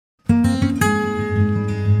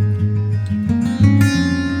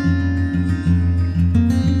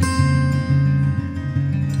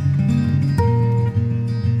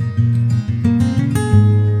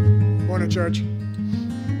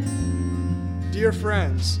Dear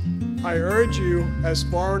friends, I urge you, as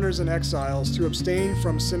foreigners and exiles, to abstain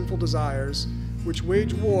from sinful desires, which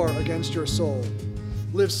wage war against your soul.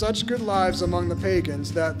 Live such good lives among the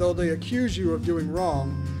pagans that, though they accuse you of doing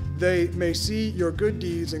wrong, they may see your good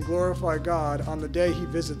deeds and glorify God on the day he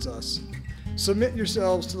visits us. Submit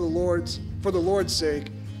yourselves to for the Lord's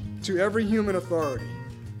sake, to every human authority,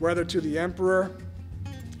 whether to the emperor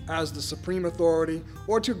as the supreme authority,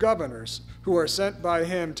 or to governors who are sent by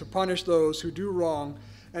him to punish those who do wrong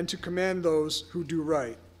and to commend those who do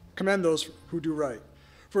right.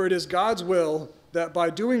 For it is God's will that by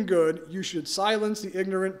doing good you should silence the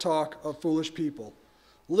ignorant talk of foolish people.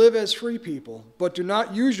 Live as free people, but do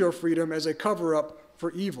not use your freedom as a cover-up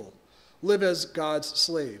for evil. Live as God's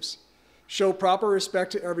slaves. Show proper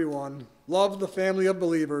respect to everyone. Love the family of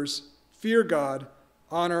believers. Fear God.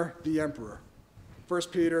 Honor the emperor. 1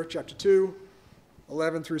 Peter chapter 2,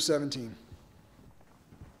 11 through 17.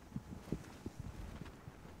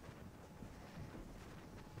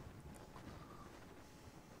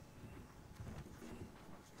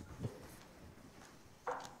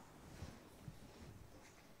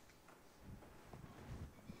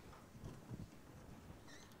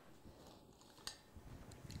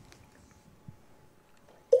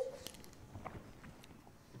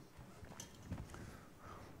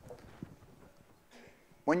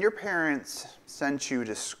 When your parents sent you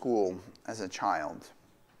to school as a child,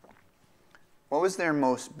 what was their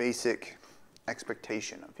most basic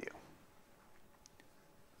expectation of you?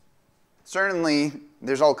 Certainly,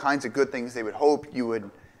 there's all kinds of good things they would hope you would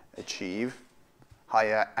achieve.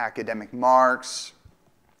 High academic marks,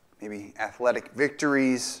 maybe athletic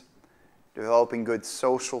victories, developing good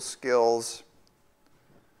social skills.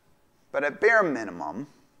 But at bare minimum,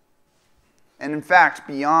 and in fact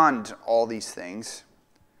beyond all these things,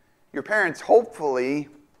 your parents hopefully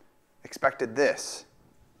expected this,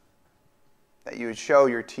 that you would show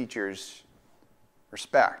your teachers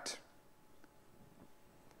respect.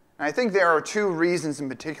 And I think there are two reasons in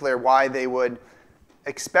particular why they would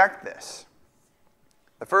expect this.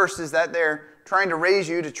 The first is that they're trying to raise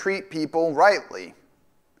you to treat people rightly.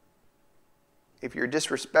 If you're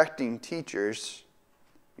disrespecting teachers,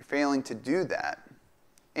 you're failing to do that.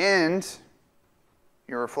 And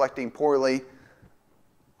you're reflecting poorly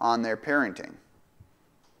on their parenting.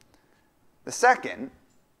 The second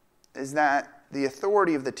is that the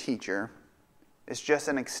authority of the teacher is just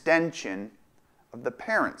an extension of the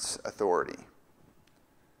parent's authority.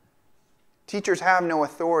 Teachers have no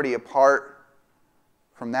authority apart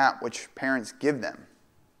from that which parents give them.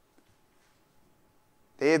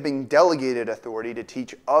 They have been delegated authority to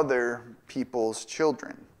teach other people's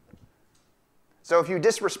children. So if you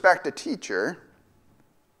disrespect a teacher,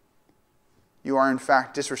 you are in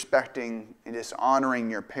fact disrespecting and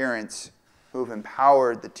dishonoring your parents who have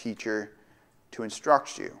empowered the teacher to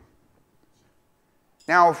instruct you.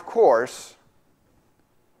 Now, of course,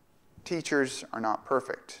 teachers are not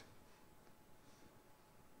perfect.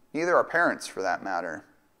 Neither are parents, for that matter.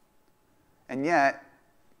 And yet,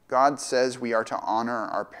 God says we are to honor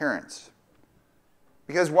our parents.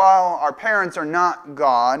 Because while our parents are not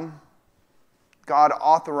God, God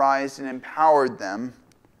authorized and empowered them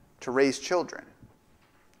to raise children.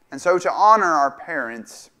 And so to honor our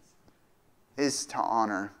parents is to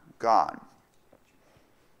honor God.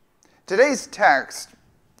 Today's text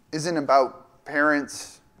isn't about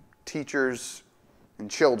parents, teachers,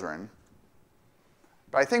 and children.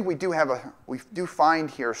 But I think we do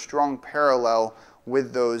find here a strong parallel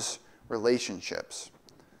with those relationships.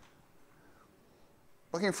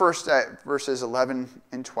 Looking first at verses 11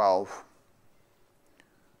 and 12,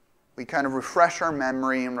 we kind of refresh our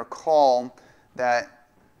memory and recall that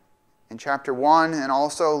in chapter 1 and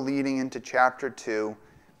also leading into chapter 2,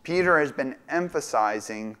 Peter has been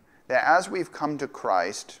emphasizing that as we've come to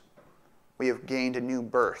Christ, we have gained a new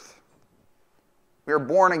birth. We are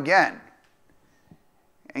born again.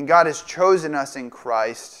 And God has chosen us in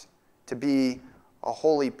Christ to be a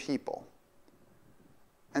holy people.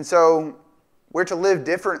 And so we're to live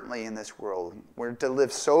differently in this world. We're to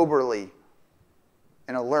live soberly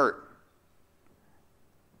and alert,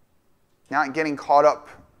 not getting caught up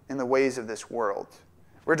in the ways of this world.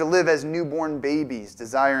 We're to live as newborn babies,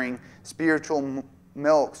 desiring spiritual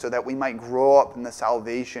milk so that we might grow up in the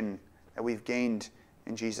salvation that we've gained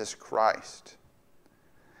in Jesus Christ.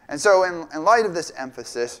 And so in light of this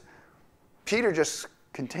emphasis, Peter just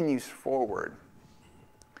continues forward.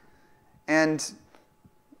 And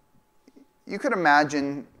you could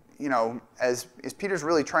imagine, as Peter's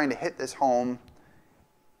really trying to hit this home,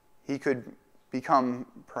 he could become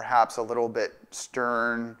perhaps a little bit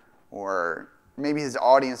stern or maybe his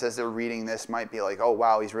audience as they're reading this might be like, oh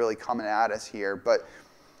wow, he's really coming at us here. But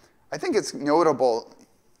I think it's notable.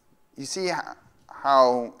 You see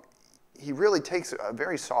how he really takes a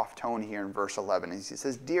very soft tone here in verse 11. He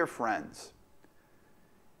says, dear friends.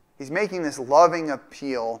 He's making this loving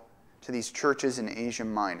appeal to these churches in Asia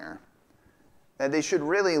Minor, that they should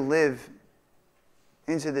really live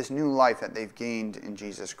into this new life that they've gained in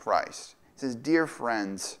Jesus Christ. He says, dear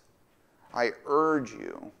friends, I urge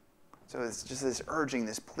you. So it's just this urging,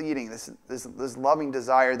 this pleading, this loving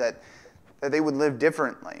desire that they would live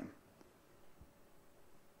differently.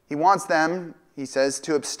 He wants them, he says,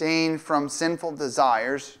 to abstain from sinful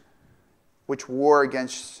desires which war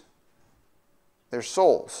against their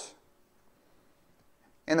souls.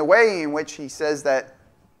 In the way in which he says that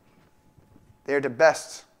they're to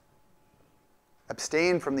best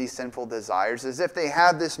abstain from these sinful desires, as if they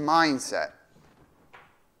have this mindset,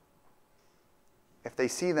 if they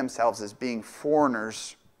see themselves as being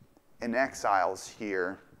foreigners and exiles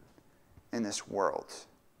here in this world.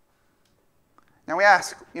 Now we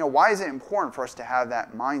ask, why is it important for us to have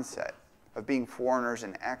that mindset of being foreigners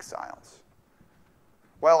and exiles?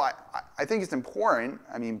 Well, I think it's important,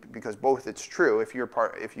 because both it's true. If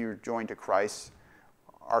you're joined to Christ,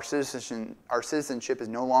 our citizenship is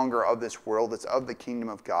no longer of this world, it's of the kingdom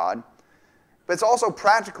of God. But it's also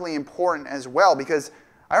practically important as well, because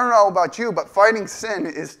I don't know about you, but fighting sin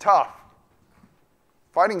is tough.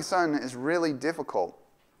 Fighting sin is really difficult.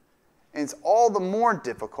 And it's all the more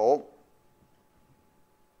difficult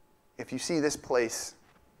if you see this place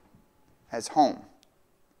as home.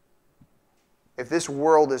 If this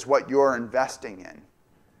world is what you're investing in.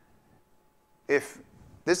 If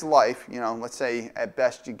this life, let's say at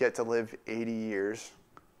best you get to live 80 years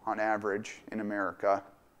on average in America.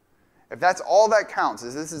 If that's all that counts,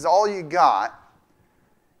 if this is all you got,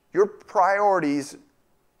 your priorities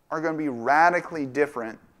are going to be radically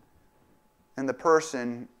different than the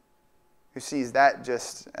person who sees that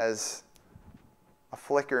just as a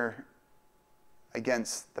flicker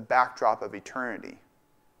against the backdrop of eternity,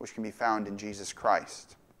 which can be found in Jesus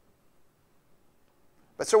Christ.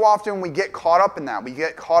 But so often we get caught up in that. We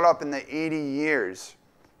get caught up in the 80 years.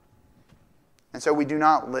 And so we do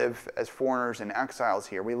not live as foreigners and exiles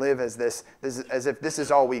here. We live as if this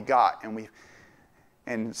is all we got.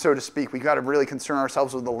 And so to speak, we got to really concern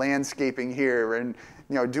ourselves with the landscaping here and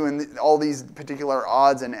doing all these particular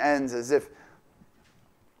odds and ends as if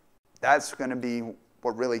that's going to be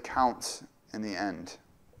what really counts in the end.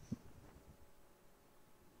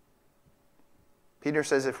 Peter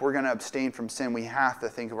says if we're going to abstain from sin, we have to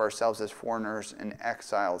think of ourselves as foreigners and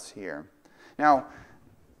exiles here. Now,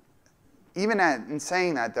 even in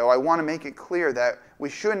saying that, though, I want to make it clear that we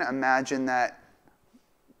shouldn't imagine that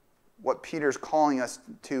what Peter's calling us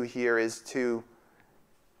to here is to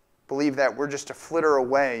believe that we're just a flitter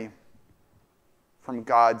away from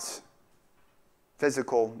God's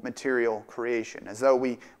physical, material creation, as though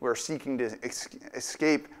we're seeking to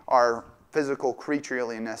escape our physical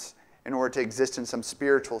creatureliness in order to exist in some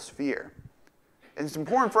spiritual sphere. And it's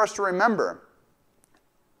important for us to remember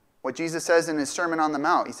what Jesus says in his Sermon on the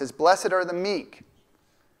Mount. He says, "Blessed are the meek,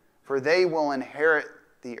 for they will inherit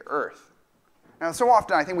the earth." Now, so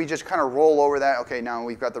often I think we just kind of roll over that. Okay, now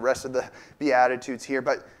we've got the rest of the Beatitudes here,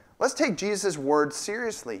 but let's take Jesus' words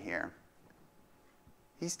seriously here.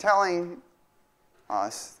 He's telling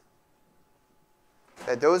us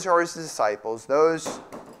that those who are his disciples, those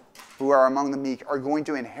who are among the meek, are going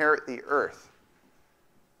to inherit the earth.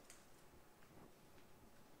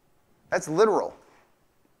 That's literal.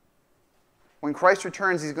 When Christ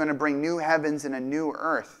returns, he's going to bring new heavens and a new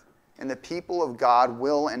earth, and the people of God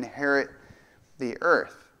will inherit the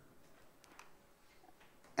earth.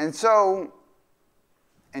 And so,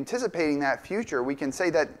 anticipating that future, we can say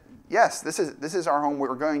that, yes, this is our home.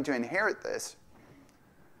 We're going to inherit this.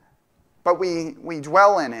 But we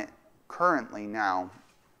dwell in it currently now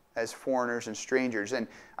as foreigners and strangers. And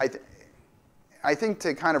I think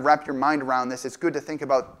to kind of wrap your mind around this, it's good to think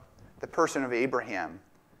about the person of Abraham.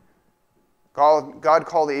 God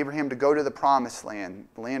called Abraham to go to the promised land,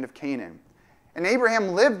 the land of Canaan. And Abraham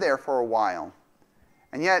lived there for a while.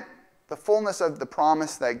 And yet, the fullness of the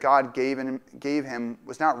promise that God gave him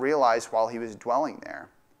was not realized while he was dwelling there.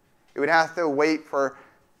 It would have to wait for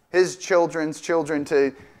his children's children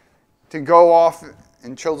to go off,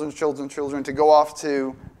 and children's children to go off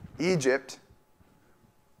to Egypt,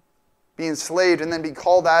 be enslaved, and then be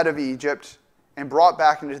called out of Egypt and brought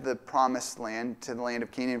back into the promised land, to the land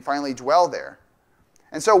of Canaan, and finally dwell there.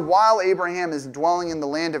 And so while Abraham is dwelling in the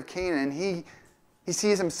land of Canaan, he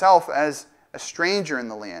sees himself as a stranger in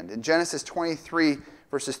the land. In Genesis 23,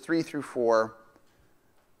 verses 3 through 4,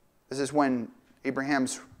 this is when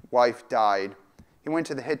Abraham's wife died, he went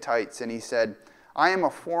to the Hittites and he said, I am a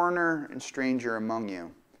foreigner and stranger among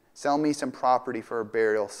you. Sell me some property for a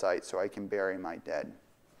burial site so I can bury my dead.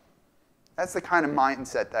 That's the kind of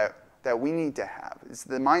mindset that we need to have. It's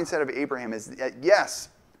the mindset of Abraham is that, yes,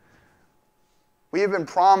 we have been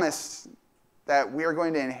promised that we are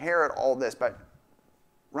going to inherit all this, but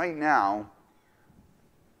right now,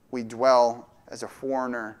 we dwell as a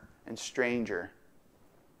foreigner and stranger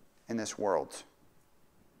in this world.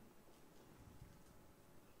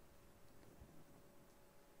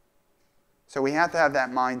 So we have to have that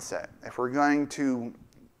mindset. If we're going to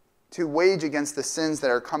wage against the sins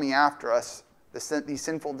that are coming after us, these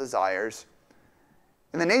sinful desires,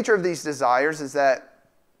 and the nature of these desires is that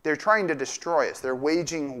they're trying to destroy us. They're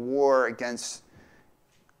waging war against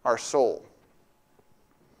our soul.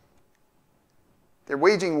 They're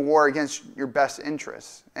waging war against your best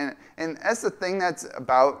interests. And that's the thing it's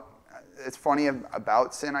funny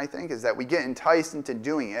about sin, I think, is that we get enticed into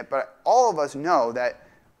doing it, but all of us know that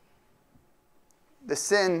the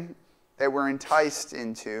sin that we're enticed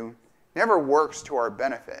into never works to our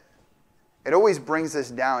benefit. It always brings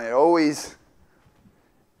us down. It always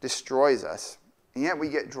destroys us. And yet we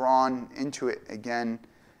get drawn into it again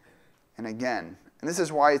and again. And this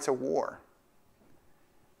is why it's a war.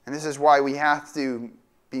 And this is why we have to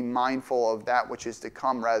be mindful of that which is to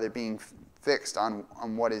come rather than being fixed on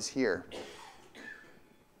what is here.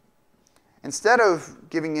 Instead of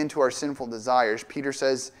giving in to our sinful desires, Peter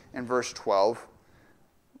says in verse 12,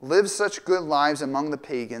 live such good lives among the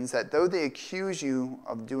pagans that though they accuse you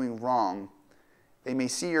of doing wrong, they may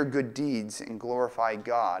see your good deeds and glorify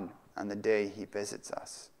God on the day he visits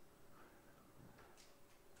us.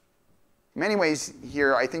 In many ways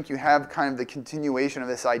here, I think you have kind of the continuation of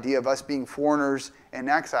this idea of us being foreigners and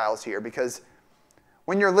exiles here, because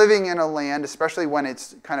when you're living in a land, especially when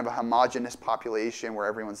it's kind of a homogeneous population where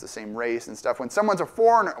everyone's the same race and stuff, when someone's a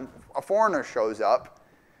foreigner shows up,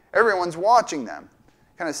 everyone's watching them,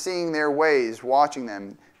 kind of seeing their ways, watching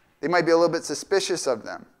them. They might be a little bit suspicious of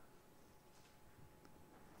them.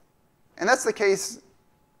 And that's the case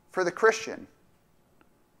for the Christian,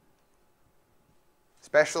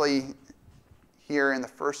 especially here in the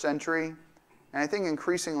first century, and I think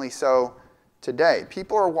increasingly so today.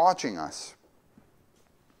 People are watching us.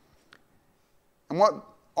 And what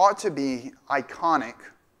ought to be iconic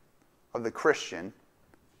of the Christian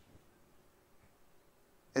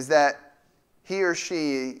is that he or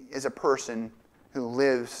she is a person who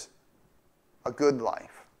lives a good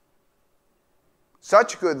life.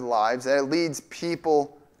 Such good lives that it leads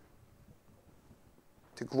people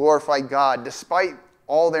to glorify God despite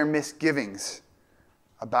all their misgivings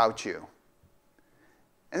about you.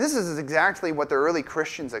 And this is exactly what the early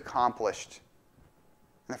Christians accomplished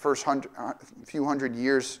in the first few hundred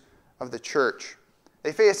years of the church.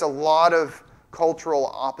 They faced a lot of cultural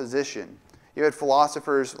opposition. You had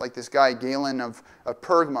philosophers like this guy Galen of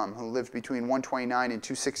Pergamum, who lived between 129 and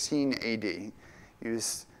 216 AD. He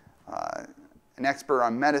was an expert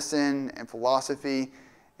on medicine and philosophy,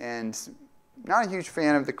 and not a huge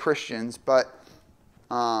fan of the Christians, but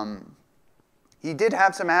he did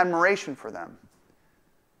have some admiration for them.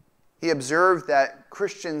 He observed that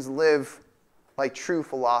Christians live like true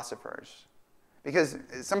philosophers. Because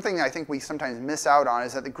something I think we sometimes miss out on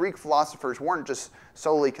is that the Greek philosophers weren't just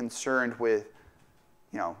solely concerned with,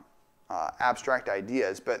 abstract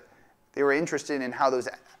ideas, but they were interested in how those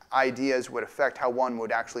ideas would affect how one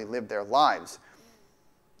would actually live their lives.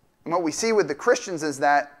 And what we see with the Christians is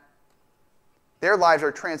that their lives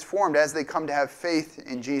are transformed as they come to have faith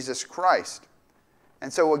in Jesus Christ.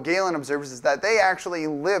 And so what Galen observes is that they actually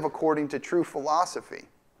live according to true philosophy.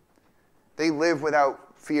 They live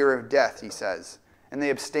without fear of death, he says, and they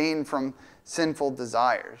abstain from sinful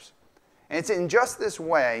desires. And it's in just this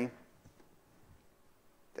way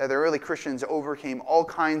that the early Christians overcame all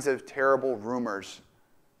kinds of terrible rumors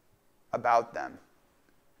about them.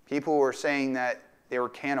 People were saying that they were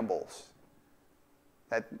cannibals,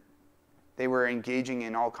 that they were engaging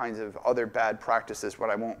in all kinds of other bad practices, what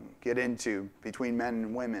I won't get into, between men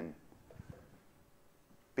and women,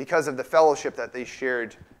 because of the fellowship that they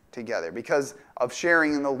shared together, because of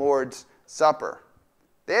sharing in the Lord's Supper.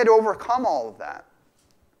 They had to overcome all of that.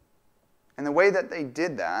 And the way that they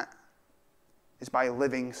did that is by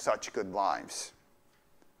living such good lives.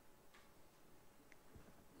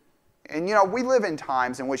 And we live in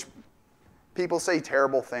times in which people say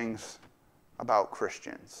terrible things about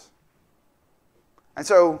Christians. And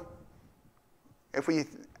so, if we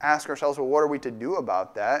ask ourselves, well, what are we to do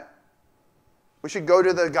about that? We should go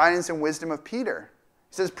to the guidance and wisdom of Peter.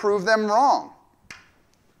 He says, prove them wrong.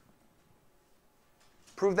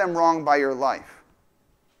 Prove them wrong by your life.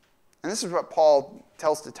 And this is what Paul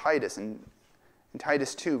tells to Titus in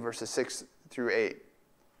Titus 2, verses 6 through 8.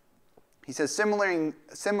 He says, similarly,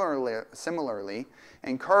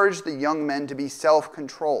 encourage the young men to be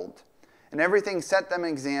self-controlled. In everything, set them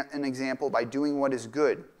an example by doing what is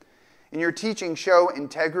good. In your teaching, show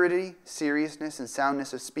integrity, seriousness, and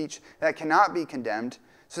soundness of speech that cannot be condemned,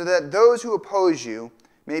 so that those who oppose you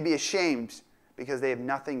may be ashamed because they have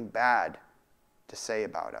nothing bad to say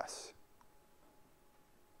about us.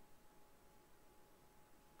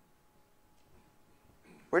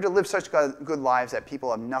 We're to live such good lives that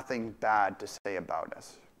people have nothing bad to say about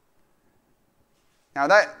us. Now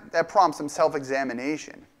that prompts some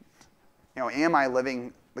self-examination. Am I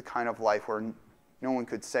living the kind of life where no one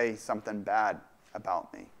could say something bad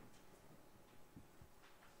about me?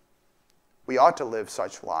 We ought to live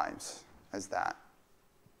such lives as that.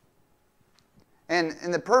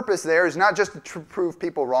 And the purpose there is not just to prove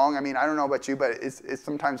people wrong. I don't know about you, but it's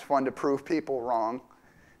sometimes fun to prove people wrong.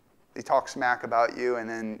 They talk smack about you, and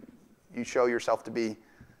then you show yourself to be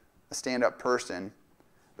a stand-up person.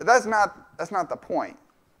 But that's not the point.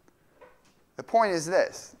 The point is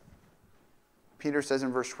this. Peter says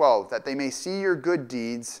in verse 12, that they may see your good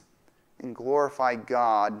deeds and glorify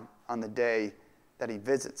God on the day that he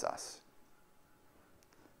visits us.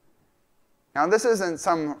 Now, this isn't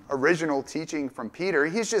some original teaching from Peter.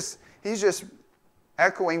 He's just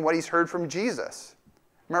echoing what he's heard from Jesus.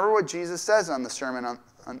 Remember what Jesus says on the Sermon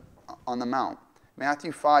on the Mount.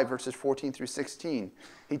 Matthew 5, verses 14 through 16.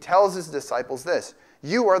 He tells his disciples this,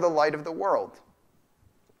 you are the light of the world.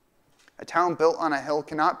 A town built on a hill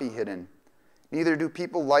cannot be hidden. Neither do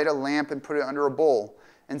people light a lamp and put it under a bowl.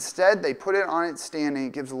 Instead, they put it on its stand, and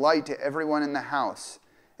it gives light to everyone in the house.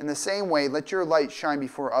 In the same way, let your light shine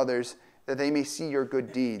before others, that they may see your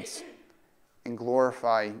good deeds and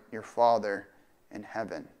glorify your Father in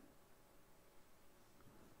heaven.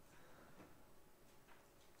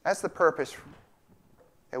 That's the purpose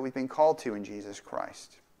that we've been called to in Jesus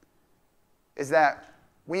Christ, is that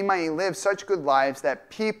we might live such good lives that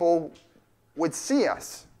people would see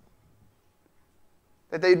us,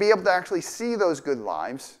 that they'd be able to actually see those good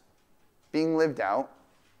lives being lived out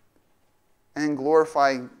and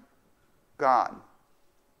glorify God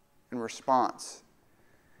in response.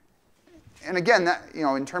 And again, that,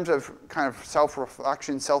 in terms of kind of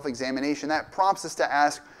self-reflection, self-examination, that prompts us to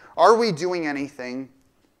ask, are we doing anything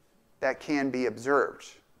that can be observed?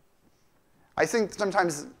 I think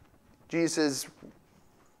sometimes Jesus'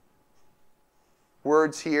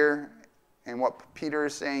 words here and what Peter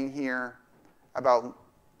is saying here about,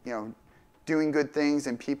 doing good things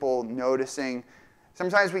and people noticing,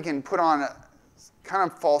 sometimes we can put on a kind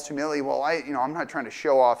of false humility. Well, I'm not trying to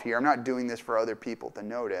show off here. I'm not doing this for other people to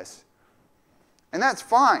notice. And that's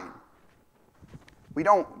fine. We're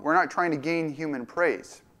not trying to gain human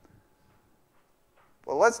praise.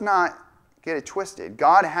 But let's not get it twisted.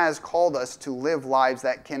 God has called us to live lives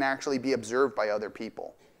that can actually be observed by other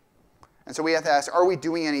people. And so we have to ask, are we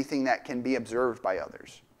doing anything that can be observed by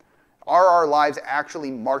others? Are our lives actually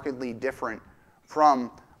markedly different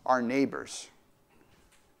from our neighbors?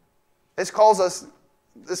 This calls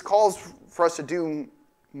for us to do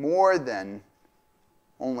more than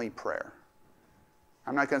only prayer.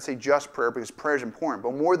 I'm not going to say just prayer, because prayer is important,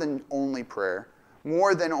 but more than only prayer,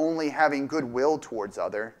 more than only having goodwill towards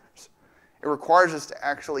others. It requires us to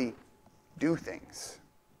actually do things.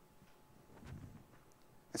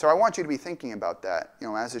 And so I want you to be thinking about that,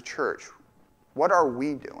 as a church. What are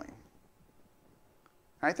we doing?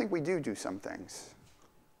 And I think we do some things.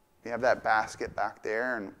 We have that basket back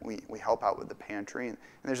there, and we help out with the pantry. And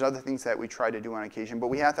there's other things that we try to do on occasion. But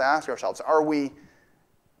we have to ask ourselves, are we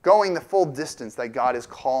going the full distance that God is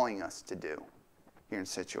calling us to do here in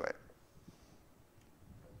Scituate?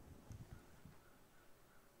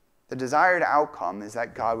 The desired outcome is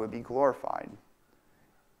that God would be glorified.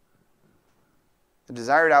 The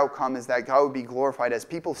desired outcome is that God would be glorified as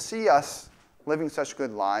people see us living such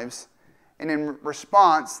good lives, and in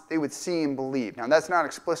response, they would see and believe. Now, that's not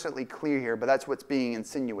explicitly clear here, but that's what's being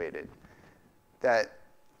insinuated, that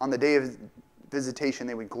on the day of visitation,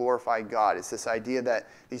 they would glorify God. It's this idea that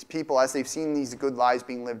these people, as they've seen these good lives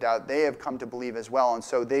being lived out, they have come to believe as well, and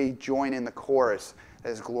so they join in the chorus that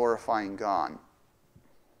is glorifying God.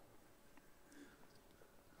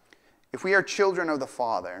 If we are children of the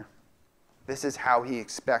Father, this is how he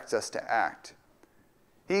expects us to act.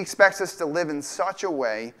 He expects us to live in such a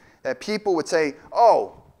way that people would say,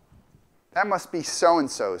 oh, that must be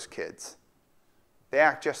so-and-so's kids. They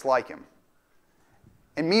act just like him.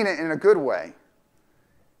 And mean it in a good way.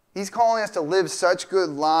 He's calling us to live such good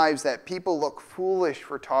lives that people look foolish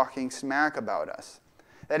for talking smack about us.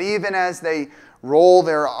 That even as they roll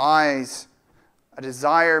their eyes, a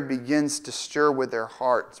desire begins to stir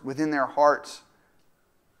within their hearts,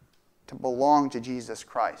 to belong to Jesus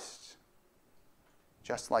Christ,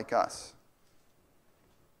 just like us.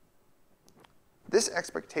 This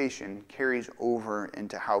expectation carries over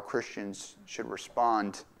into how Christians should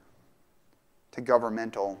respond to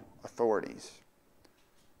governmental authorities.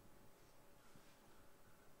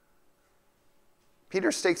 Peter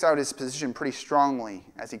stakes out his position pretty strongly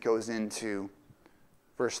as he goes into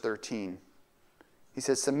verse 13. He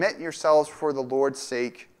says, "Submit yourselves for the Lord's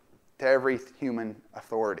sake to every human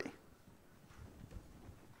authority."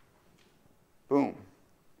 Boom.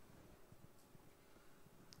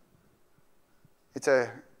 It's a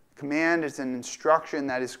command, it's an instruction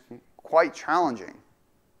that is quite challenging.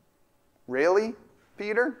 Really,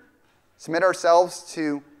 Peter? Submit ourselves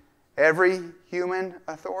to every human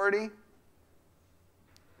authority?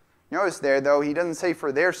 Notice there, though, he doesn't say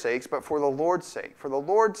for their sakes, but for the Lord's sake. For the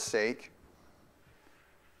Lord's sake,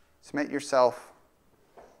 submit yourself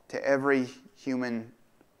to every human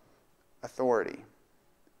authority.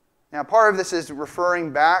 Now, part of this is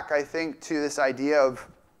referring back, I think, to this idea of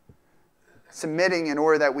submitting in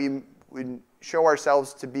order that we would show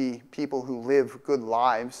ourselves to be people who live good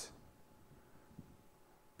lives.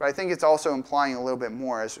 But I think it's also implying a little bit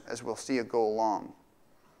more as we'll see it go along.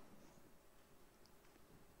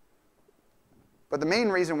 But the main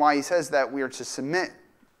reason why he says that we are to submit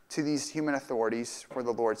to these human authorities for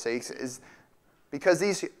the Lord's sake is because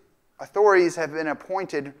these authorities have been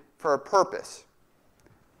appointed for a purpose.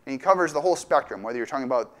 And he covers the whole spectrum, whether you're talking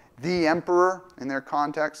about the emperor in their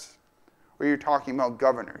context, or you're talking about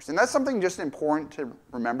governors. And that's something just important to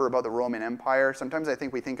remember about the Roman Empire. Sometimes I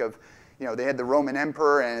think we think of, they had the Roman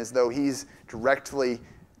emperor and as though he's directly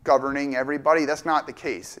governing everybody. That's not the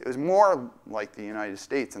case. It was more like the United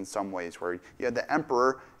States in some ways, where you had the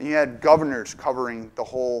emperor and you had governors covering the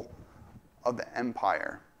whole of the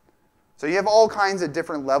empire. So you have all kinds of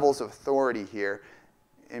different levels of authority here.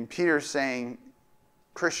 And Peter's saying,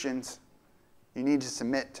 Christians, you need to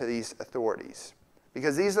submit to these authorities.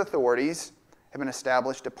 Because these authorities have been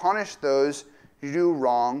established to punish those who do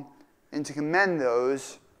wrong and to commend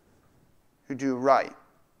those who do right.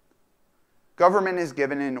 Government is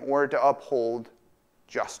given in order to uphold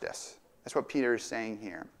justice. That's what Peter is saying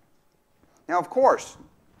here. Now, of course,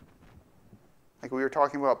 like we were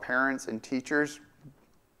talking about parents and teachers,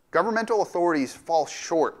 governmental authorities fall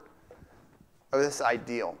short of this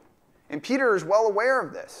ideal. And Peter is well aware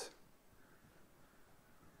of this.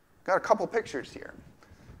 Got a couple pictures here.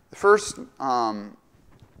 The first,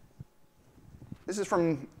 this is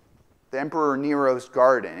from the Emperor Nero's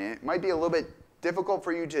garden. And it might be a little bit difficult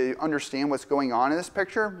for you to understand what's going on in this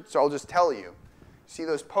picture, so I'll just tell you. See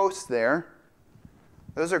those posts there?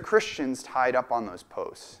 Those are Christians tied up on those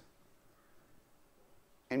posts.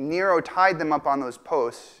 And Nero tied them up on those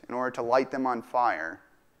posts in order to light them on fire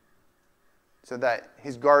so that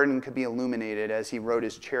his garden could be illuminated as he rode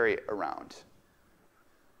his chariot around.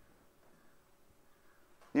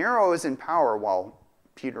 Nero was in power while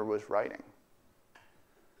Peter was writing.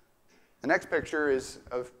 The next picture is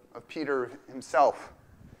of Peter himself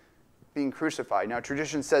being crucified. Now,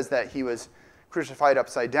 tradition says that he was crucified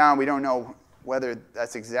upside down. We don't know whether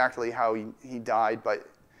that's exactly how he died, but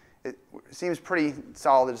it seems pretty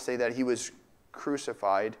solid to say that he was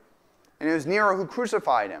crucified. And it was Nero who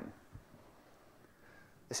crucified him.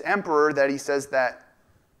 This emperor that he says that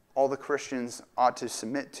all the Christians ought to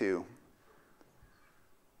submit to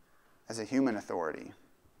as a human authority.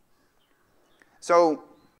 So,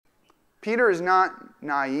 Peter is not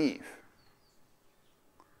naive.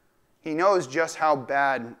 He knows just how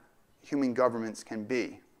bad human governments can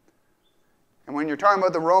be. And when you're talking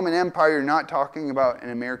about the Roman Empire, you're not talking about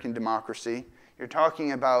an American democracy. You're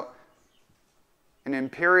talking about an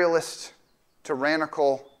imperialist,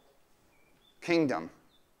 tyrannical kingdom.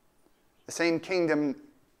 The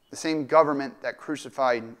same government that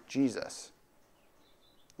crucified Jesus.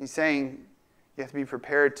 He's saying you have to be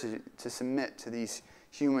prepared to submit to these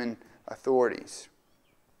human authorities.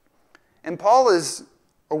 And Paul is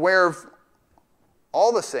aware of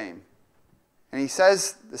all the same. And he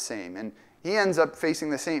says the same. And he ends up facing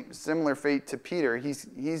the similar fate to Peter.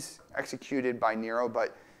 He's executed by Nero,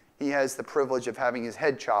 but he has the privilege of having his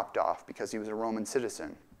head chopped off because he was a Roman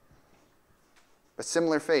citizen. But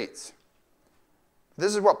similar fates.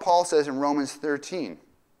 This is what Paul says in Romans 13,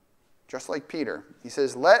 just like Peter. He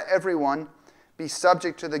says, "Let everyone be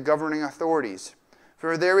subject to the governing authorities,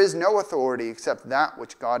 for there is no authority except that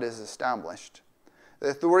which God has established. The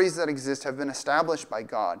authorities that exist have been established by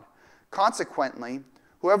God. Consequently,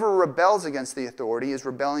 whoever rebels against the authority is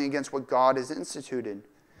rebelling against what God has instituted.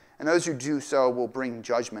 and those who do so will bring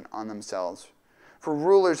judgment on themselves. For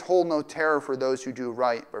rulers hold no terror for those who do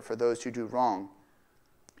right, but for those who do wrong.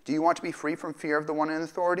 Do you want to be free from fear of the one in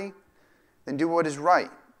authority? Then do what is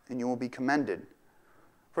right, and you will be commended.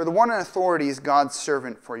 For the one in authority is God's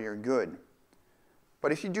servant for your good.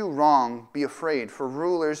 But if you do wrong, be afraid, for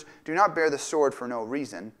rulers do not bear the sword for no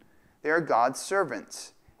reason. They are God's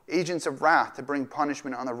servants, agents of wrath to bring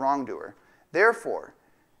punishment on the wrongdoer. Therefore,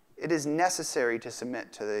 it is necessary to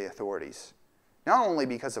submit to the authorities, not only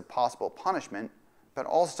because of possible punishment, but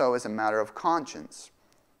also as a matter of conscience.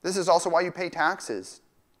 This is also why you pay taxes,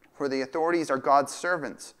 for the authorities are God's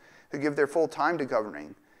servants who give their full time to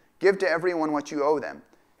governing. Give to everyone what you owe them.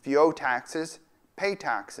 If you owe taxes, pay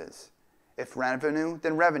taxes. If revenue,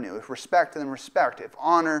 then revenue. If respect, then respect. If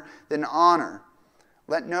honor, then honor.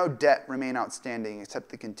 Let no debt remain outstanding except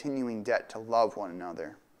the continuing debt to love one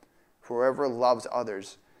another. For whoever loves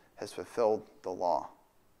others has fulfilled the law.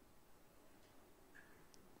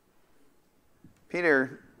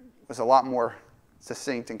 Peter was a lot more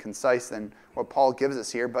succinct and concise than what Paul gives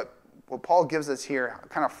us here, but what Paul gives us here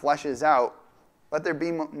kind of fleshes out, let there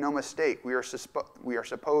be no mistake. We are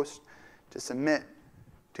supposed to submit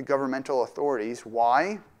to governmental authorities.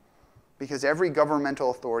 Why? Because every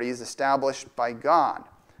governmental authority is established by God.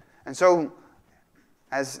 And so,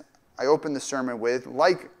 as I opened the sermon with,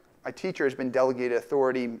 like a teacher has been delegated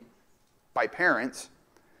authority by parents,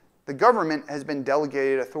 the government has been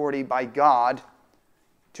delegated authority by God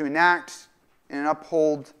to enact and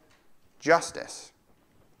uphold justice.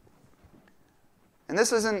 And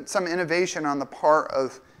this isn't some innovation on the part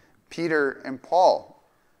of Peter and Paul.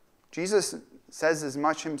 Jesus says as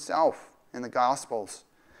much himself in the Gospels.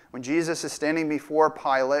 When Jesus is standing before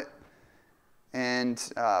Pilate, and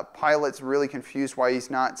Pilate's really confused why he's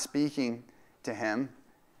not speaking to him,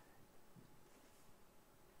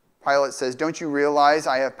 Pilate says, "Don't you realize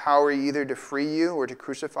I have power either to free you or to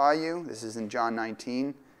crucify you?" This is in John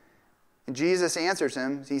 19. And Jesus answers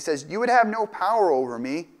him. He says, "You would have no power over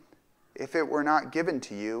me if it were not given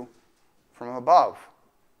to you from above."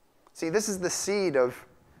 See, this is the seed of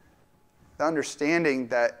the understanding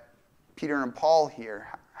that Peter and Paul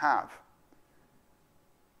here have.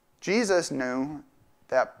 Jesus knew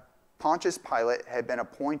that Pontius Pilate had been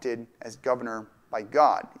appointed as governor by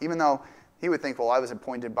God, even though he would think, well, I was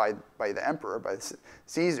appointed by the emperor, by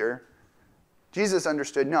Caesar. Jesus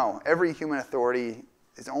understood, no, every human authority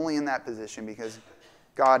is only in that position because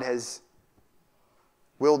God has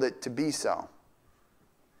willed it to be so.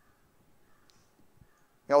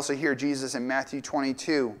 We also hear Jesus in Matthew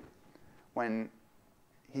 22 when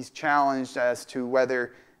he's challenged as to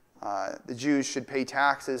whether the Jews should pay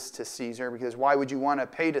taxes to Caesar, because why would you want to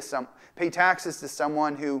pay taxes to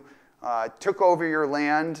someone who took over your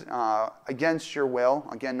land against your will?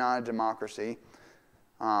 Again, not a democracy.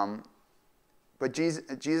 But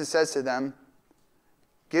Jesus says to them,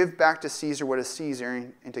 "Give back to Caesar what is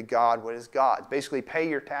Caesar, and to God what is God's." Basically, pay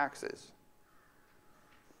your taxes.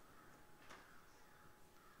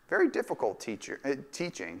 Very difficult teaching,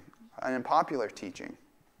 an unpopular teaching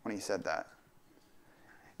when he said that.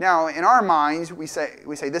 Now, in our minds, we say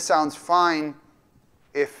this sounds fine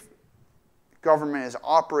if government is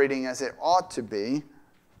operating as it ought to be.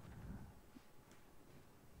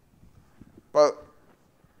 But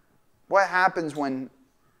what happens when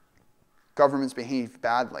governments behave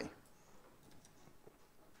badly?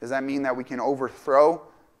 Does that mean that we can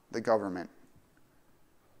overthrow the government?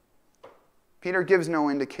 Peter gives no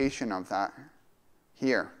indication of that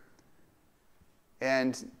here.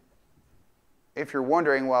 And if you're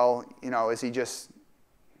wondering, well, is he just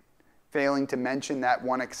failing to mention that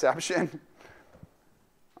one exception?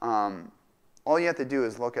 All you have to do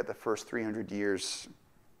is look at the first 300 years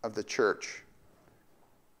of the church.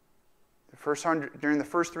 During the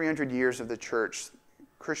first 300 years of the church,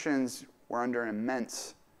 Christians were under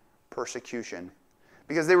immense persecution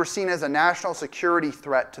because they were seen as a national security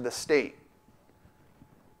threat to the state.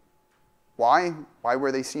 Why? Why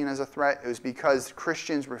were they seen as a threat? It was because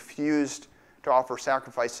Christians refused to offer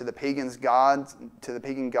sacrifice to the pagan gods,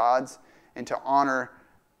 and to honor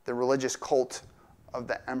the religious cult of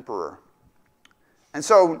the emperor. And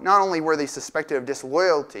so, not only were they suspected of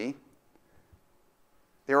disloyalty,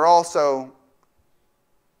 they were also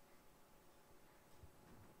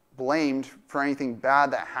blamed for anything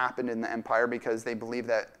bad that happened in the empire because they believed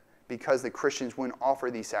that because the Christians wouldn't offer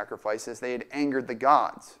these sacrifices, they had angered the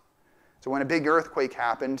gods. So when a big earthquake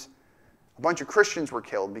happened, a bunch of Christians were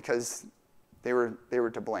killed because they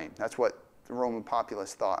were to blame. That's what the Roman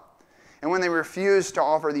populace thought. And when they refused to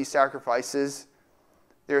offer these sacrifices,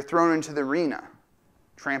 they were thrown into the arena,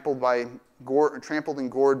 trampled by trampled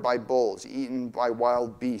and gored by bulls, eaten by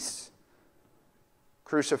wild beasts,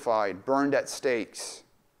 crucified, burned at stakes.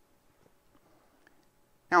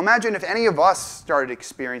 Now imagine if any of us started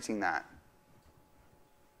experiencing that.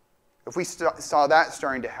 If we saw that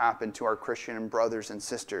starting to happen to our Christian brothers and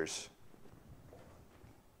sisters,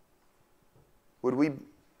 would we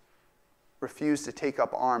refuse to take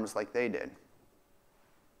up arms like they did?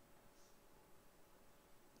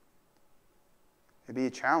 It'd be a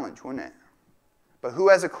challenge, wouldn't it? But who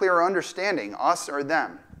has a clearer understanding, us or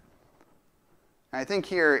them? And I think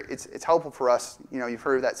here it's helpful for us. You've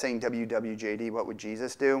heard of that saying, WWJD, what would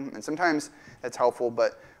Jesus do? And sometimes that's helpful,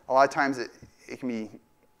 but a lot of times it can be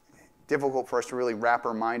difficult for us to really wrap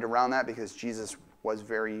our mind around that because Jesus was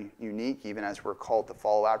very unique, even as we're called to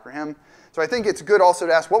follow after him. So I think it's good also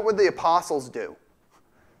to ask, what would the apostles do?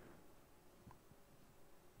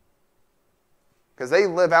 Because they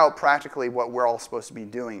live out practically what we're all supposed to be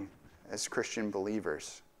doing as Christian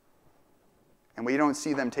believers. And we don't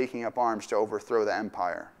see them taking up arms to overthrow the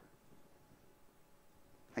empire.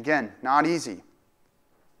 Again, not easy.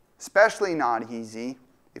 Especially not easy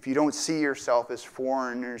if you don't see yourself as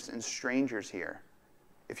foreigners and strangers here.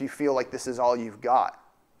 If you feel like this is all you've got.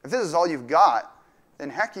 If this is all you've got, then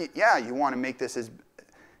heck yeah, you want to make this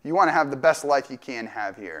you want to have the best life you can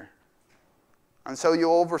have here. And so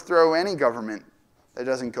you'll overthrow any government that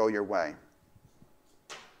doesn't go your way.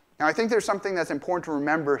 Now I think there's something that's important to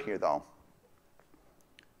remember here though.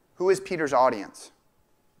 Who is Peter's audience?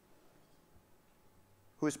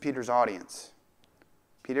 Who is Peter's audience?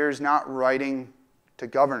 Peter is not writing to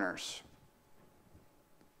governors.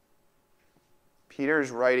 Peter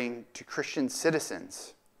is writing to Christian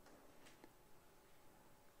citizens.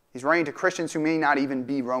 He's writing to Christians who may not even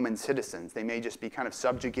be Roman citizens. They may just be kind of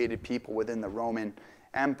subjugated people within the Roman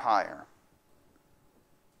Empire.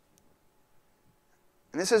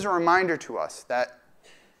 And this is a reminder to us that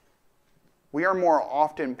we are more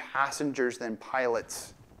often passengers than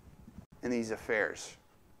pilots in these affairs.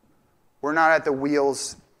 We're not at the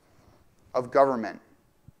wheels of government.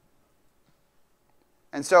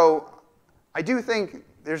 And so I do think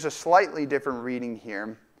there's a slightly different reading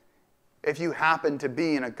here if you happen to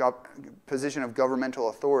be in a position of governmental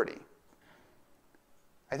authority.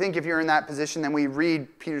 I think if you're in that position, then we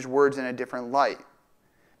read Peter's words in a different light.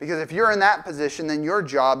 Because if you're in that position, then your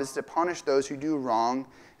job is to punish those who do wrong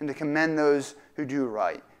and to commend those who do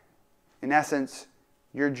right. In essence,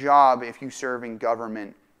 your job, if you serve in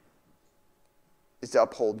government, is to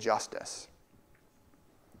uphold justice.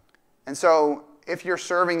 And so, if you're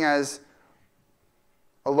serving as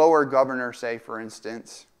a lower governor, say, for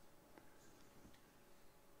instance,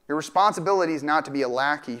 your responsibility is not to be a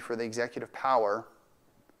lackey for the executive power,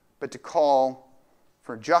 but to call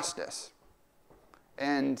for justice.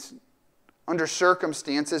 And under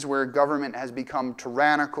circumstances where government has become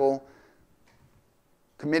tyrannical,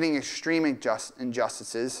 committing extreme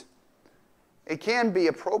injustices, it can be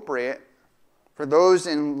appropriate for those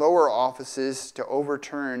in lower offices to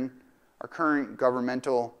overturn our current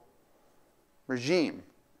governmental regime.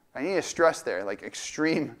 I need to stress there, like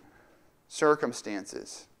extreme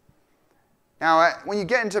circumstances. Now, when you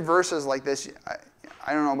get into verses like this,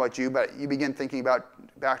 I don't know about you, but you begin thinking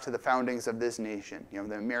back to the foundings of this nation,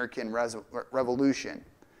 the American Revolution.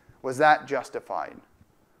 Was that justified?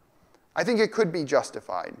 I think it could be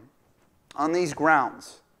justified on these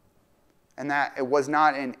grounds, and that it was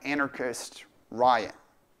not an anarchist riot.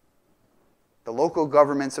 The local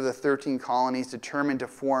governments of the 13 colonies determined to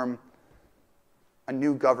form a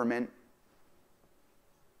new government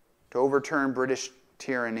to overturn British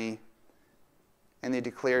tyranny, and they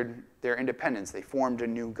declared their independence. They formed a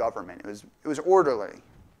new government. It was orderly.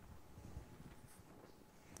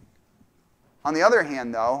 On the other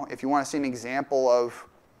hand, though, if you want to see an example of,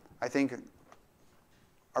 I think,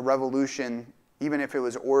 a revolution, even if it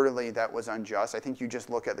was orderly, that was unjust, I think you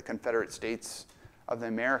just look at the Confederate States of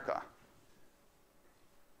America.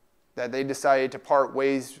 That they decided to part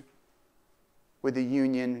ways with the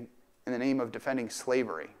Union in the name of defending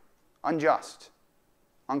slavery. Unjust.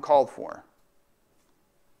 Uncalled for.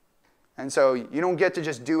 And so you don't get to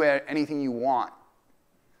just do anything you want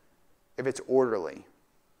if it's orderly.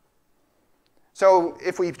 So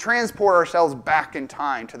if we transport ourselves back in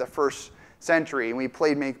time to the first century and we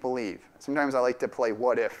played make-believe, sometimes I like to play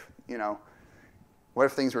what if, what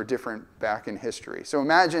if things were different back in history. So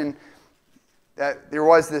imagine that there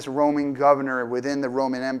was this Roman governor within the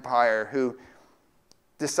Roman Empire who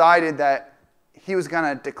decided that he was going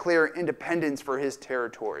to declare independence for his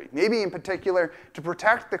territory, maybe in particular to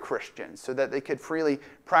protect the Christians so that they could freely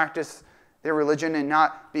practice their religion and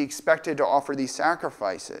not be expected to offer these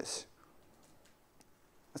sacrifices.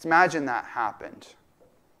 Let's imagine that happened.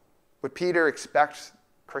 Would Peter expect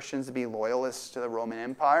Christians to be loyalists to the Roman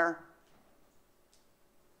Empire?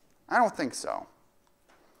 I don't think so.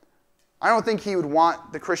 I don't think he would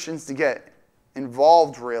want the Christians to get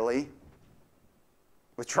involved, really,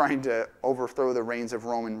 with trying to overthrow the reins of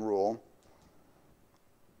Roman rule.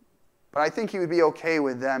 But I think he would be okay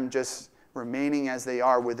with them just remaining as they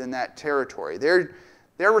are within that territory.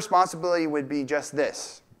 Their responsibility would be just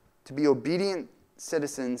this, to be obedient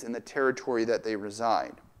citizens in the territory that they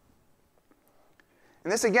reside.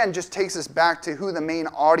 And this, again, just takes us back to who the main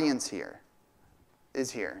audience here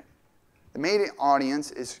is here. The main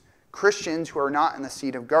audience is Christians who are not in the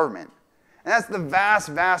seat of government. And that's the vast,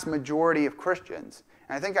 vast majority of Christians.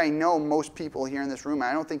 And I think I know most people here in this room.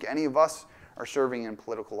 I don't think any of us are serving in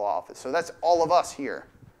political office. So that's all of us here.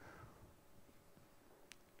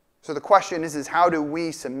 So the question is how do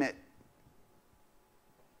we submit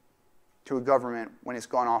to a government when it's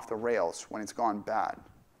gone off the rails, when it's gone bad?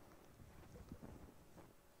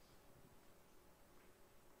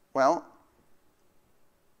 Well,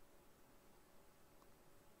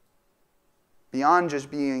 beyond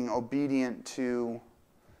just being obedient to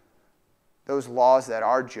those laws that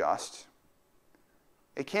are just,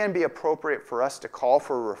 it can be appropriate for us to call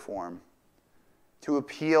for reform, to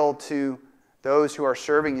appeal to those who are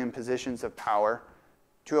serving in positions of power,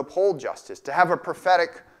 to uphold justice, to have a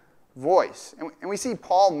prophetic voice. And we see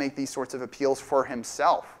Paul make these sorts of appeals for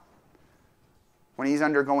himself. When he's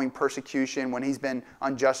undergoing persecution, when he's been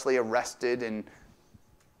unjustly arrested and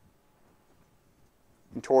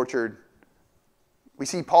tortured, we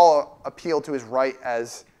see Paul appeal to his right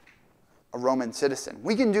as a Roman citizen.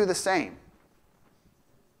 We can do the same.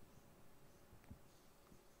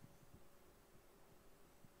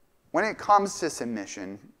 When it comes to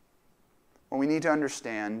submission, what we need to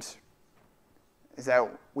understand is that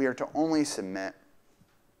we are to only submit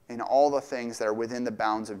in all the things that are within the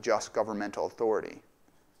bounds of just governmental authority.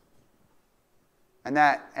 And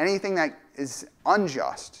that anything that is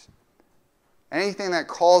unjust, anything that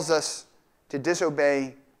calls us to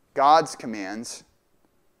disobey God's commands,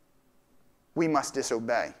 we must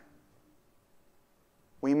disobey.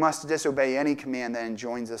 We must disobey any command that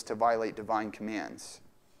enjoins us to violate divine commands.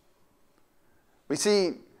 We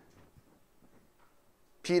see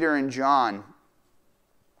Peter and John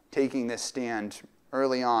taking this stand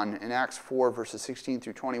early on in Acts 4, verses 16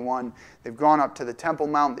 through 21. They've gone up to the Temple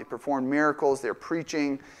Mount, they performed miracles, they're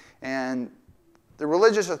preaching, and the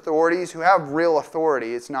religious authorities who have real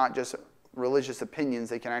authority, it's not just religious opinions,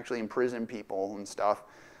 they can actually imprison people and stuff.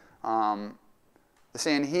 The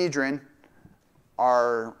Sanhedrin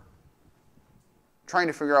are trying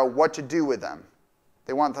to figure out what to do with them.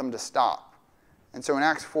 They want them to stop. And so in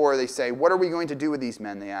Acts 4, they say, "What are we going to do with these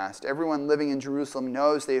men?" they asked. "Everyone living in Jerusalem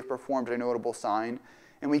knows they have performed a notable sign,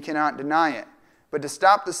 and we cannot deny it. But to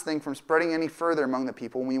stop this thing from spreading any further among the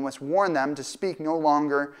people, we must warn them to speak no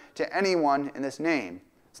longer to anyone in this name."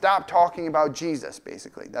 Stop talking about Jesus,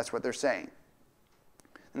 basically. That's what they're saying.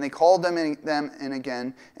 And they called them in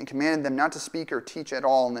again and commanded them not to speak or teach at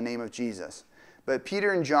all in the name of Jesus. But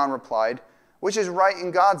Peter and John replied, "Which is right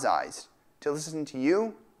in God's eyes, to listen to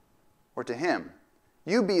you or to him?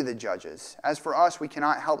 You be the judges. As for us, we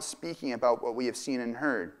cannot help speaking about what we have seen and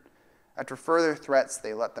heard." After further threats,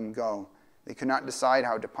 they let them go. They could not decide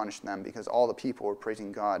how to punish them because all the people were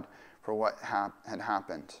praising God for what had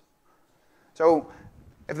happened. So,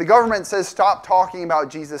 if the government says stop talking about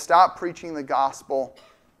Jesus, stop preaching the gospel,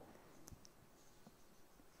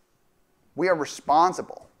 we are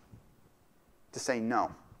responsible to say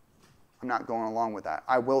no. I'm not going along with that.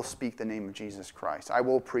 I will speak the name of Jesus Christ. I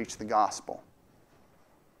will preach the gospel.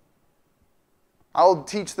 I'll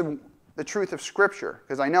teach the truth of Scripture,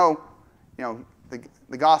 because I know,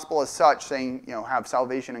 the gospel as such, saying, have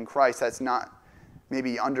salvation in Christ, that's not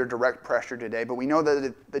maybe under direct pressure today, but we know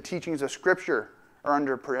that the teachings of Scripture are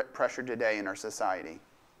under pressure today in our society.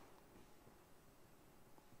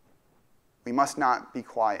 We must not be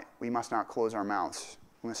quiet. We must not close our mouths.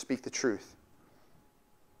 We must speak the truth.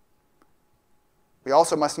 We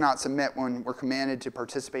also must not submit when we're commanded to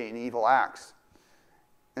participate in evil acts.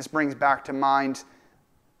 This brings back to mind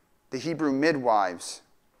the Hebrew midwives.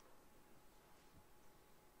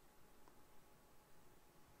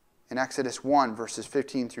 In Exodus 1, verses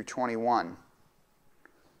 15 through 21.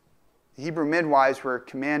 The Hebrew midwives were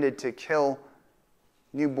commanded to kill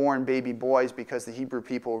newborn baby boys because the Hebrew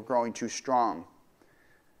people were growing too strong.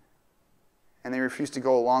 And they refused to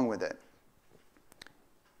go along with it.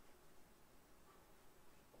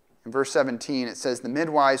 In verse 17, it says, the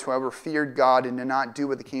midwives, however, feared God and did not do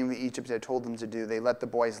what the king of Egypt had told them to do. They let the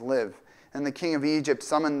boys live. And the king of Egypt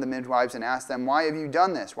summoned the midwives and asked them, why have you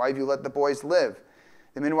done this? Why have you let the boys live?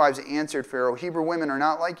 The midwives answered Pharaoh, Hebrew women are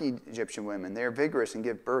not like Egyptian women. They are vigorous and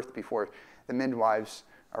give birth before the midwives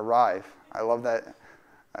arrive. I love that.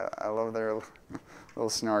 I love their little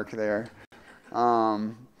snark there.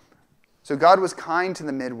 So God was kind to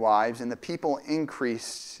the midwives, and the people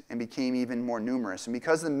increased and became even more numerous. And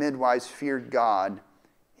because the midwives feared God,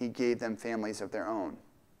 he gave them families of their own.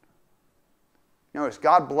 Notice,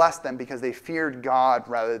 God blessed them because they feared God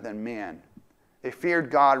rather than man. They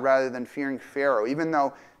feared God rather than fearing Pharaoh, even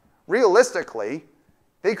though, realistically,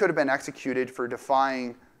 they could have been executed for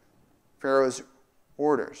defying Pharaoh's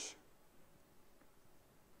orders.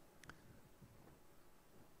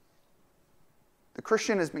 The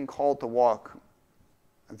Christian has been called to walk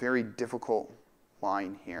a very difficult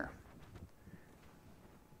line here.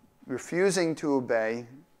 Refusing to obey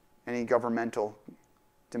any governmental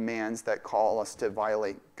demands that call us to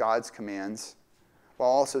violate God's commands, while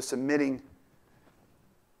also submitting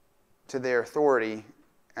to their authority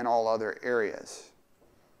in all other areas.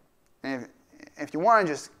 And if you want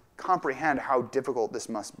to just comprehend how difficult this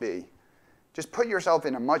must be, just put yourself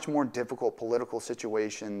in a much more difficult political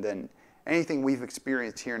situation than anything we've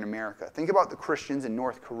experienced here in America. Think about the Christians in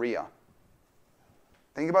North Korea.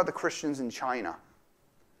 Think about the Christians in China.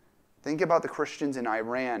 Think about the Christians in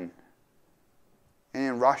Iran and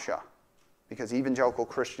in Russia, because evangelical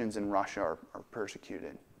Christians in Russia are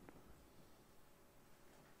persecuted.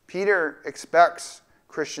 Peter expects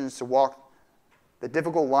Christians to walk the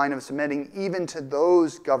difficult line of submitting even to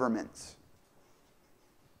those governments.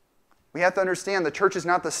 We have to understand the church is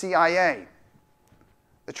not the CIA.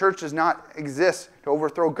 The church does not exist to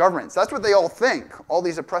overthrow governments. That's what they all think, all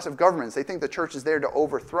these oppressive governments. They think the church is there to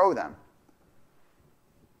overthrow them.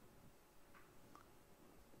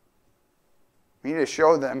 We need to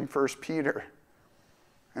show them 1 Peter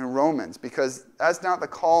and Romans, because that's not the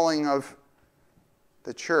calling of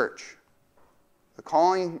the church. The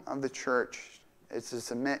calling of the church is to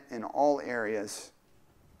submit in all areas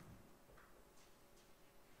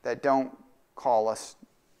that don't call us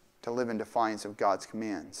to live in defiance of God's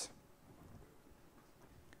commands.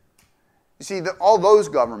 You see, all those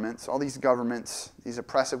governments, all these governments, these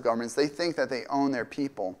oppressive governments, they think that they own their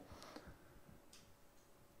people.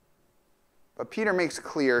 But Peter makes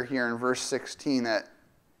clear here in verse 16 that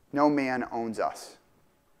no man owns us.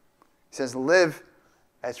 He says, live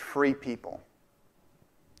as free people.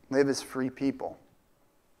 Live as free people.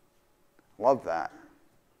 Love that.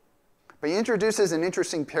 But he introduces an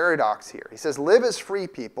interesting paradox here. He says, live as free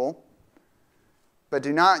people, but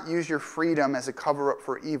do not use your freedom as a cover-up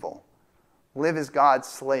for evil. Live as God's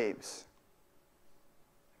slaves.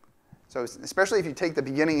 So especially if you take the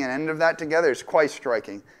beginning and end of that together, it's quite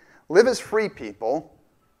striking. Live as free people.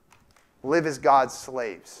 Live as God's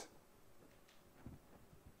slaves.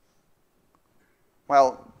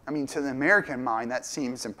 Well, I mean, to the American mind, that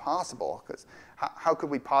seems impossible, because how could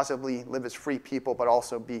we possibly live as free people but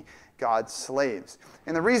also be God's slaves?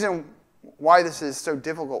 And the reason why this is so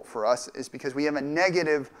difficult for us is because we have a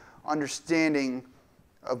negative understanding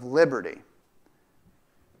of liberty.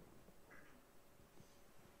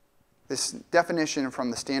 This definition from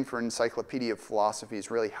the Stanford Encyclopedia of Philosophy is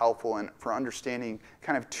really helpful for understanding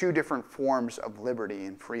kind of two different forms of liberty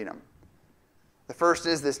and freedom. The first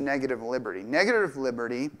is this negative liberty. Negative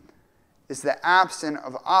liberty is the absence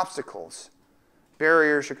of obstacles,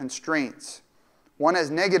 barriers, or constraints. One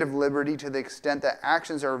has negative liberty to the extent that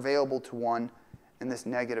actions are available to one in this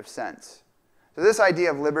negative sense. So this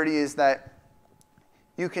idea of liberty is that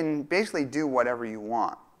you can basically do whatever you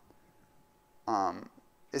want.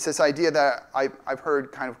 It's this idea that I've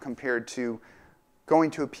heard kind of compared to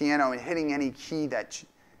going to a piano and hitting any key that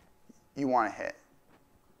you want to hit.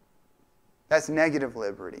 That's negative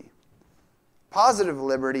liberty. Positive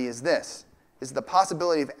liberty is this, is the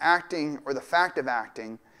possibility of acting or the fact of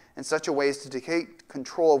acting in such a way as to take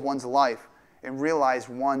control of one's life and realize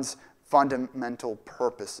one's fundamental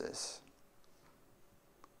purposes.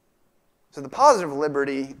 So the positive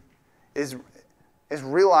liberty is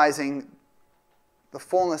realizing the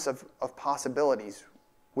fullness of possibilities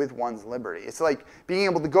with one's liberty. It's like being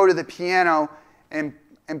able to go to the piano and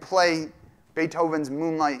play Beethoven's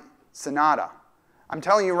Moonlight Sonata. I'm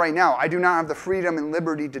telling you right now, I do not have the freedom and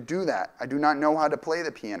liberty to do that. I do not know how to play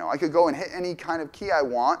the piano. I could go and hit any kind of key I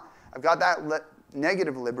want. I've got that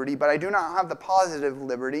negative liberty, but I do not have the positive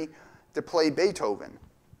liberty to play Beethoven.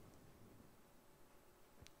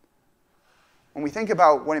 When we think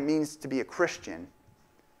about what it means to be a Christian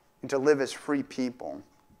and to live as free people,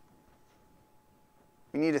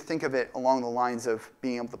 we need to think of it along the lines of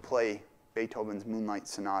being able to play Beethoven's Moonlight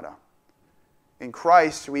Sonata. In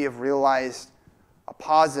Christ, we have realized a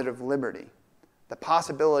positive liberty, the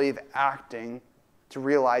possibility of acting to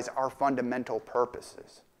realize our fundamental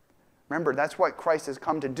purposes. Remember, that's what Christ has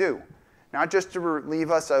come to do, not just to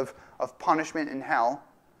relieve us of punishment in hell,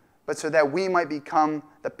 but so that we might become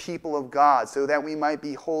the people of God, so that we might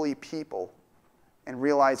be holy people and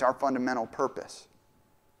realize our fundamental purpose.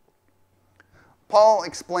 Paul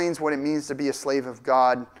explains what it means to be a slave of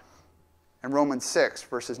God in Romans 6,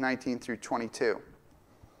 verses 19 through 22.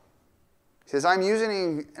 He says, I'm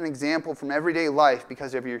using an example from everyday life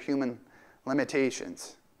because of your human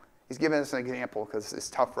limitations. He's given us an example because it's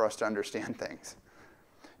tough for us to understand things.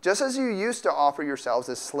 Just as you used to offer yourselves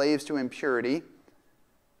as slaves to impurity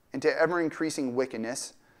and to ever-increasing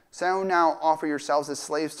wickedness, so now offer yourselves as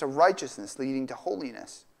slaves to righteousness, leading to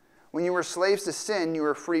holiness. When you were slaves to sin, you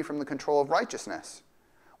were free from the control of righteousness.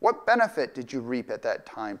 What benefit did you reap at that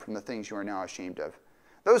time from the things you are now ashamed of?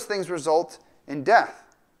 Those things result in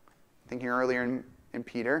death. Thinking earlier in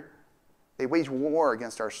Peter, they wage war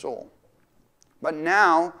against our soul. But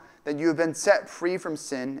now that you have been set free from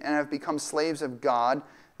sin and have become slaves of God,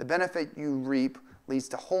 the benefit you reap leads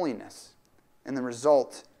to holiness, and the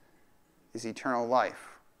result is eternal life.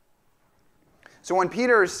 So when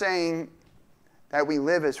Peter is saying that we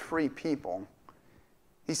live as free people,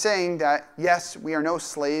 he's saying that, yes, we are no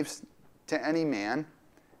slaves to any man,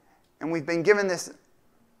 and we've been given this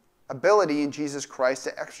ability in Jesus Christ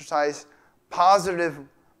to exercise positive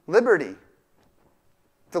liberty,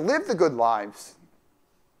 to live the good lives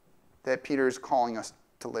that Peter is calling us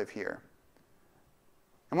to live here.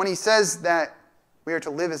 And when he says that we are to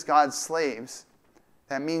live as God's slaves,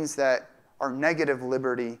 that means that our negative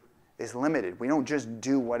liberty is limited. We don't just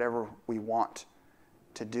do whatever we want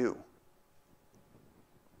to do.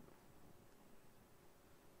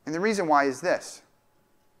 And the reason why is this.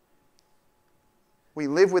 We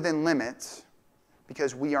live within limits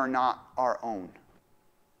because we are not our own.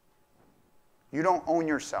 You don't own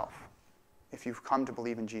yourself if you've come to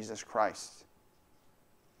believe in Jesus Christ.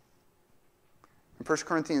 In 1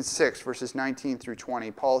 Corinthians 6, verses 19 through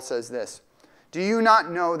 20, Paul says this, Do you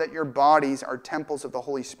not know that your bodies are temples of the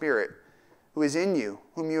Holy Spirit, who is in you,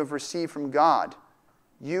 whom you have received from God?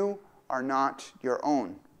 You are not your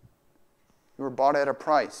own. You were bought at a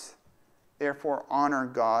price. Therefore, honor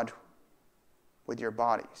God with your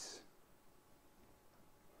bodies.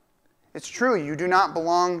 It's true, you do not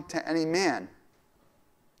belong to any man,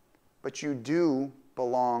 but you do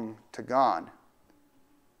belong to God.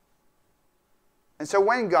 And so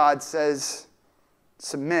when God says,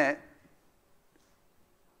 submit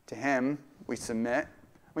to him, we submit.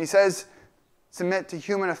 When he says, submit to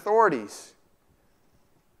human authorities,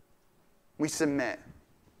 we submit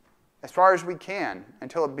as far as we can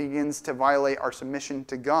until it begins to violate our submission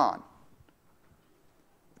to God.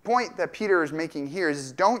 The point that Peter is making here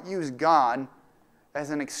is don't use God as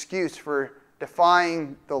an excuse for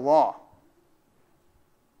defying the law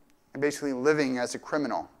and basically living as a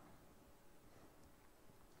criminal.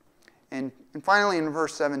 And finally, in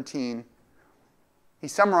verse 17, he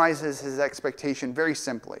summarizes his expectation very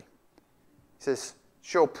simply. He says,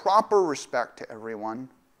 show proper respect to everyone,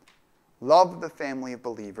 love the family of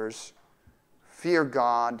believers, fear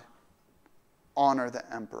God, honor the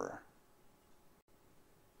emperor.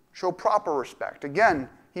 Show proper respect. Again,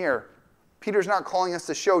 here, Peter's not calling us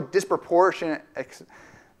to show disproportionate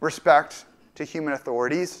respect to human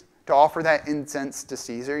authorities, to offer that incense to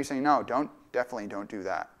Caesar. He's saying, no, definitely don't do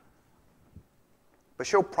that. But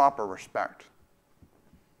show proper respect.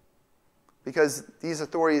 Because these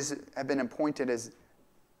authorities have been appointed as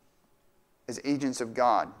agents of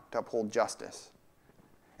God to uphold justice.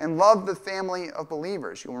 And love the family of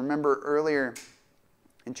believers. You'll remember earlier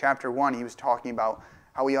in chapter 1, he was talking about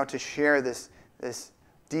how we ought to share this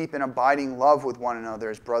deep and abiding love with one another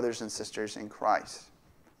as brothers and sisters in Christ.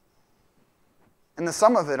 And the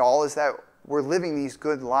sum of it all is that we're living these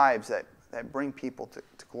good lives that bring people to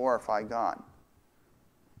glorify God.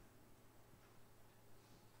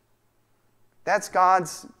 That's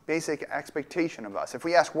God's basic expectation of us. If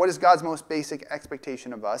we ask, what is God's most basic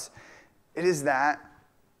expectation of us? It is that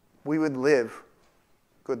we would live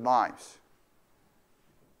good lives.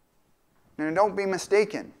 And don't be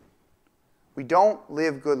mistaken. We don't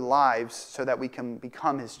live good lives so that we can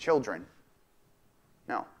become his children.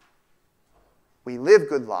 No. We live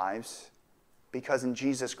good lives because in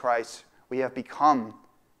Jesus Christ we have become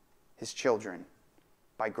his children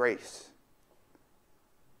by grace.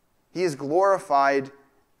 He is glorified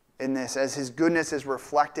in this as his goodness is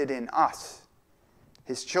reflected in us,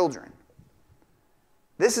 his children.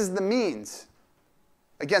 This is the means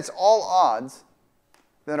against all odds,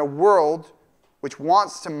 that a world which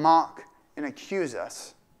wants to mock and accuse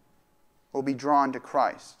us will be drawn to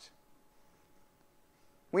Christ.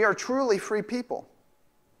 We are truly free people.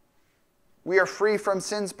 We are free from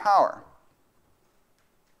sin's power.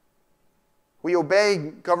 We obey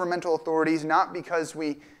governmental authorities not because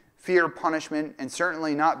we fear punishment, and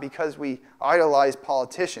certainly not because we idolize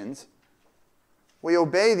politicians. We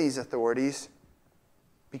obey these authorities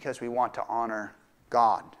because we want to honor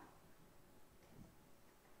God.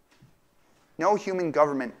 No human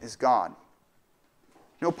government is God.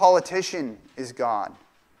 No politician is God.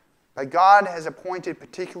 But God has appointed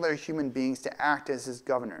particular human beings to act as his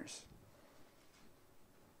governors.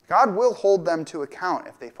 God will hold them to account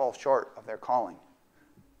if they fall short of their calling.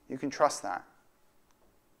 You can trust that.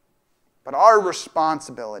 But our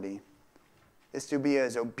responsibility is to be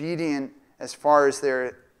as obedient as far as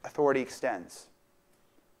their authority extends,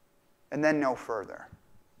 and then no further.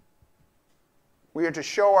 We are to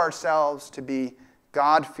show ourselves to be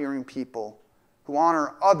God-fearing people who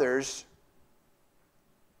honor others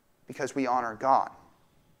because we honor God,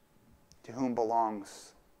 to whom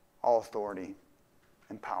belongs all authority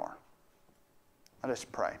and power. Let us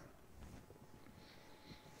pray.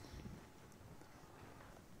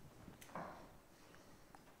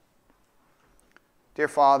 Dear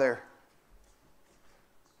Father,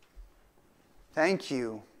 thank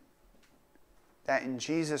you that in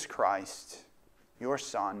Jesus Christ, your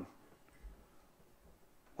Son,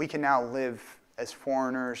 we can now live as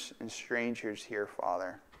foreigners and strangers here,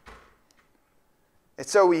 Father.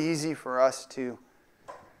 It's so easy for us to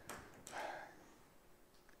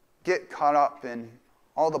get caught up in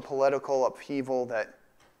all the political upheaval that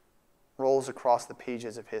rolls across the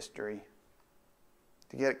pages of history,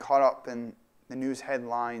 to get caught up in the news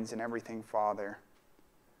headlines and everything, Father.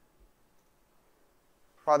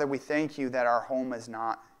 Father, we thank you that our home is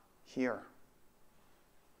not here,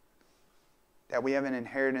 that we have an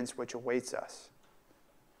inheritance which awaits us.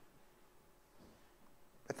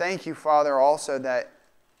 But thank you, Father, also that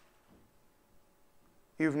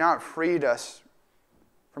you've not freed us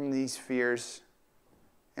from these fears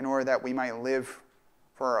in order that we might live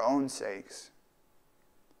for our own sakes,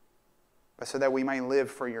 but so that we might live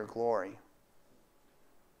for your glory.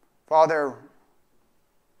 Father,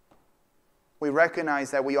 we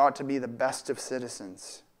recognize that we ought to be the best of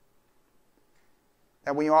citizens,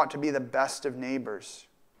 that we ought to be the best of neighbors,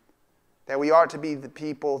 that we ought to be the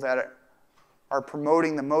people that are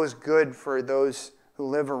promoting the most good for those who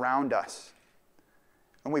live around us.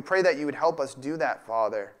 And we pray that you would help us do that,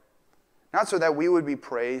 Father, not so that we would be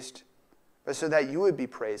praised, but so that you would be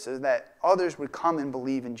praised, so that others would come and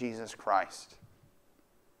believe in Jesus Christ.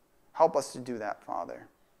 Help us to do that, Father.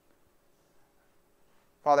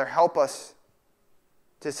 Father, help us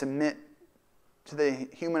to submit to the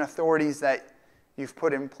human authorities that you've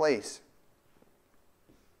put in place.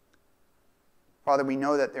 Father, we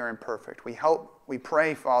know that they're imperfect. We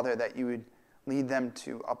pray, Father, that you would lead them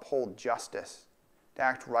to uphold justice, to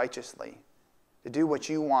act righteously, to do what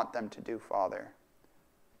you want them to do, Father.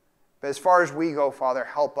 But as far as we go, Father,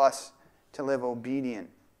 help us to live obedient.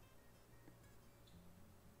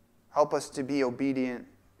 Help us to be obedient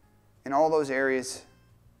in all those areas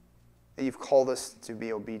that you've called us to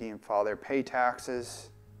be obedient, Father. Pay taxes,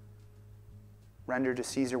 render to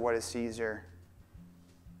Caesar what is Caesar.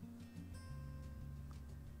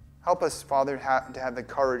 Help us, Father, to have the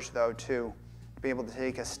courage, though, too, to be able to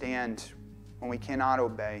take a stand when we cannot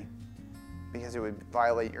obey because it would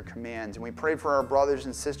violate your commands. And we pray for our brothers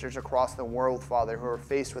and sisters across the world, Father, who are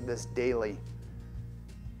faced with this daily.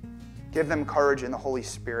 Give them courage in the Holy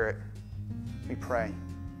Spirit, we pray.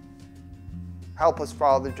 Help us,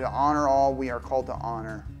 Father, to honor all we are called to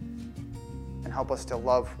honor, and help us to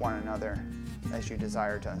love one another as you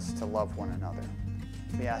desired us to love one another.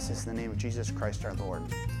 We ask this in the name of Jesus Christ our Lord.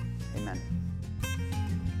 Amen.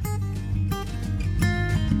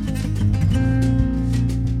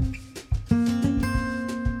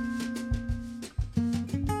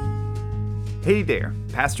 Hey there,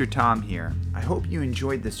 Pastor Tom here. I hope you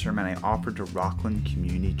enjoyed the sermon I offered to Rockland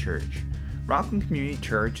Community Church. Rockland Community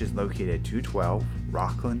Church is located at 212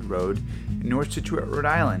 Rockland Road in North Scituate, Rhode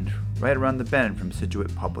Island, right around the bend from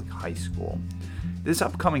Scituate Public High School. This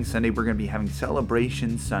upcoming Sunday, we're going to be having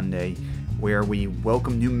Celebration Sunday, where we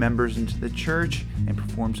welcome new members into the church and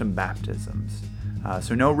perform some baptisms.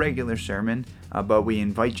 So no regular sermon, but we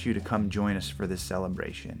invite you to come join us for this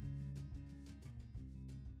celebration.